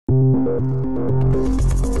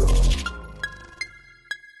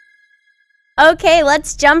Okay,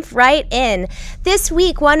 let's jump right in. This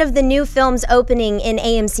week, one of the new films opening in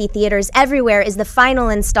AMC Theatres everywhere is the final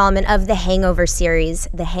installment of the Hangover series,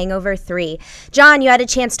 The Hangover 3. John, you had a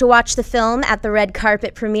chance to watch the film at the red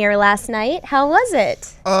carpet premiere last night. How was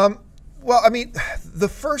it? Well, I mean, the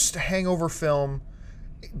first Hangover film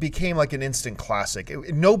became like an instant classic.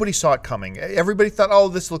 Nobody saw it coming. Everybody thought, oh,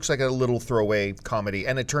 this looks like a little throwaway comedy,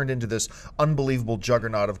 and it turned into this unbelievable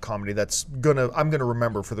juggernaut of comedy I'm gonna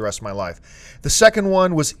remember for the rest of my life. The second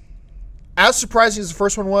one was as surprising as the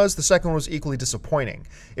first one was. The second one was equally disappointing.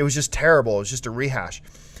 It was just terrible. It was just a rehash.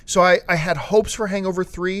 So I had hopes for Hangover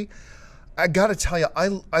 3. I gotta tell you,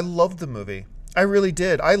 I loved the movie. I really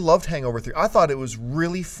did. I loved Hangover 3. I thought it was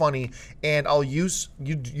really funny, and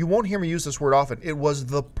you won't hear me use this word often. It was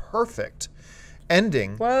the perfect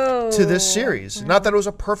ending to this series. Not that it was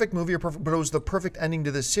a perfect movie but it was the perfect ending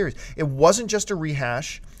to this series. It wasn't just a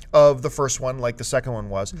rehash of the first one like the second one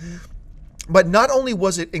was. But not only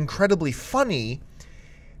was it incredibly funny,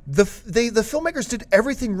 the filmmakers did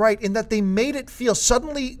everything right in that they made it feel,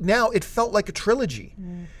 suddenly now it felt like a trilogy.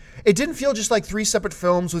 It didn't feel just like 3 separate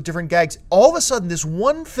films with different gags. All of a sudden, this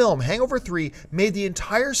one film, Hangover 3, made the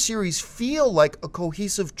entire series feel like a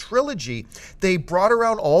cohesive trilogy. They brought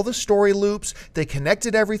around all the story loops. They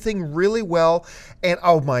connected everything really well. And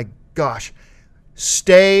oh my gosh,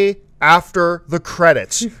 stay after the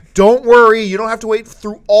credits. Don't worry, you don't have to wait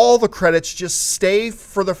through all the credits. Just stay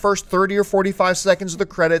for the first 30 or 45 seconds of the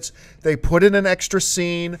credits. They put in an extra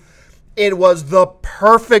scene. It was the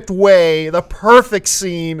perfect way, the perfect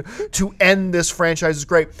scene to end this franchise. It's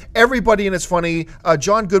great. Everybody in it's funny.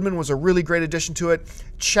 John Goodman was a really great addition to it.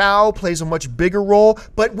 Chow plays a much bigger role,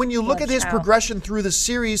 but when you look at his progression through the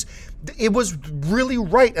series, it was really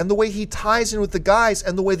right. And the way he ties in with the guys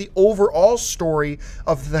and the way the overall story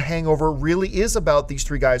of The Hangover really is about these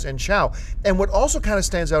 3 guys and Chow. And what also kind of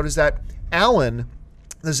stands out is that Alan,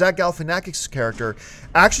 the Zach Galifianakis character,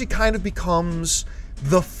 actually kind of becomes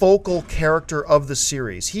the focal character of the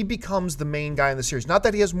series. He becomes the main guy in the series. Not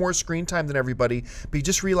that he has more screen time than everybody, but you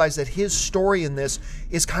just realize that his story in this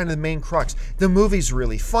is kind of the main crux. The movie's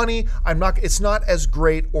really funny. It's not as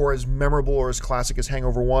great or as memorable or as classic as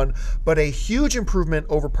Hangover 1, but a huge improvement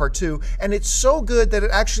over Part 2. And it's so good that it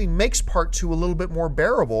actually makes Part 2 a little bit more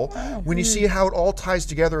bearable when you see how it all ties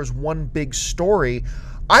together as one big story.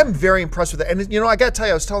 I'm very impressed with it. And, you know, I got to tell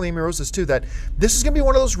you, I was telling Amy Rose this too, that this is going to be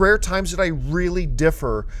one of those rare times that I really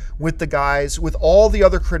differ with the guys, with all the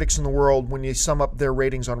other critics in the world when you sum up their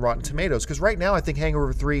ratings on Rotten Tomatoes. Because right now, I think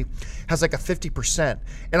Hangover 3 has like a 50%.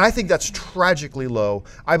 And I think that's tragically low.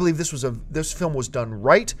 I believe this film was done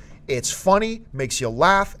right. It's funny, makes you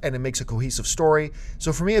laugh, and it makes a cohesive story.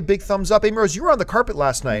 So for me, a big thumbs up. Amy Rose, you were on the carpet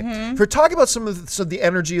last night. For talking about some of the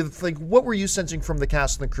energy of like, what were you sensing from the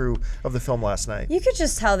cast and the crew of the film last night? You could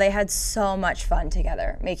just tell they had so much fun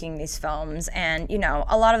together making these films. And, you know,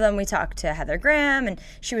 a lot of them, we talked to Heather Graham, and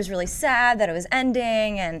she was really sad that it was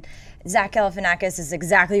ending. And Zach Galifianakis is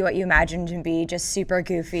exactly what you imagined him to be, just super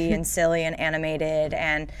goofy and silly and animated.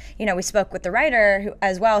 And, you know, we spoke with the writer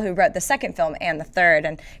who wrote the second film and the third,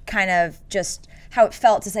 and kind of just how it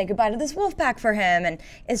felt to say goodbye to this wolf pack for him. And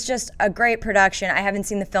it's just a great production. I haven't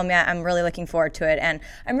seen the film yet. I'm really looking forward to it. And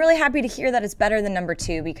I'm really happy to hear that it's better than number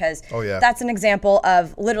 2, because that's an example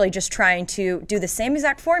of literally just trying to do the same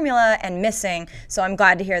exact formula and missing. So I'm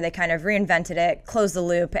glad to hear they kind of reinvented it, closed the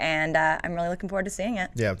loop, and I'm really looking forward to seeing it.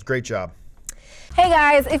 Yeah, it's a great job. Hey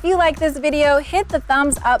guys, if you like this video, hit the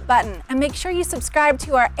thumbs up button and make sure you subscribe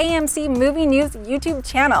to our AMC Movie News YouTube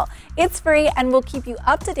channel. It's free and will keep you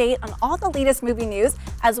up to date on all the latest movie news,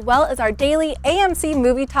 as well as our daily AMC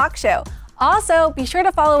Movie Talk Show. Also, be sure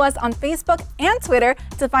to follow us on Facebook and Twitter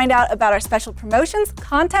to find out about our special promotions,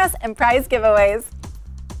 contests, and prize giveaways.